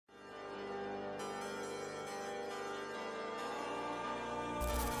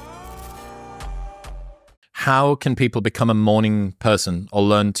how can people become a morning person or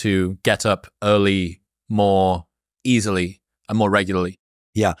learn to get up early more easily and more regularly?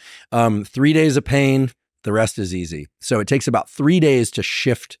 Yeah. 3 days of pain, the rest is easy. So it takes about 3 days to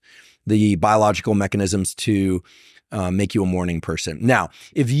shift the biological mechanisms to make you a morning person. Now,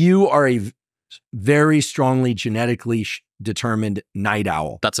 if you are a very strongly genetically determined night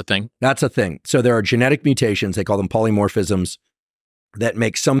owl. That's a thing. That's a thing. So there are genetic mutations, they call them polymorphisms, that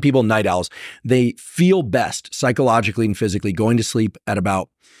make some people night owls. They feel best psychologically and physically going to sleep at about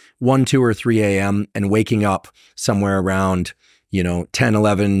 1, 2, or 3 a.m. and waking up somewhere around, 10,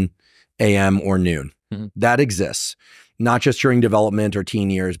 11 a.m. or noon. Mm-hmm. That exists. Not just during development or teen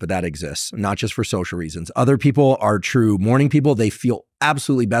years, but that exists, not just for social reasons. Other people are true morning people. They feel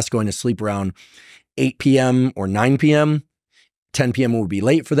absolutely best going to sleep around 8 p.m. or 9 p.m. 10 p.m. would be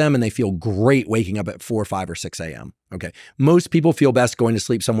late for them, and they feel great waking up at 4, 5, or 6 a.m. Okay. Most people feel best going to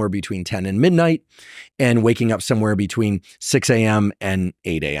sleep somewhere between 10 and midnight and waking up somewhere between 6 a.m. and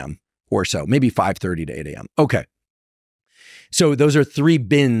 8 a.m. or so, maybe 5:30 to 8 a.m. Okay. So those are 3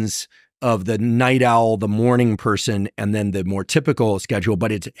 bins of the night owl, the morning person, and then the more typical schedule,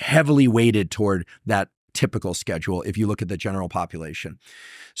 but it's heavily weighted toward that typical schedule if you look at the general population.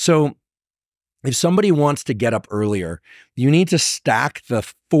 So if somebody wants to get up earlier, you need to stack the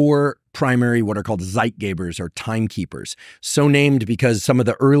 4 primary, what are called Zeitgebers or timekeepers. So named because some of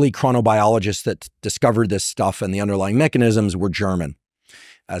the early chronobiologists that discovered this stuff and the underlying mechanisms were German,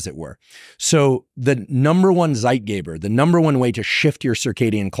 as it were. So the number one Zeitgeber, the number one way to shift your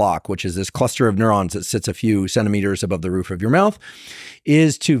circadian clock, which is this cluster of neurons that sits a few centimeters above the roof of your mouth,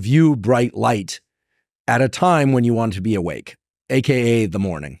 is to view bright light at a time when you want to be awake, AKA the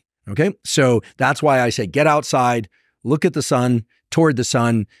morning. Okay. So that's why I say get outside, look at the sun, toward the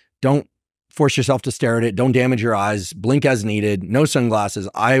sun. Don't force yourself to stare at it. Don't damage your eyes. Blink as needed. No sunglasses.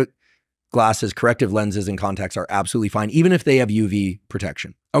 Eyeglasses, corrective lenses, and contacts are absolutely fine, even if they have UV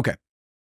protection. Okay.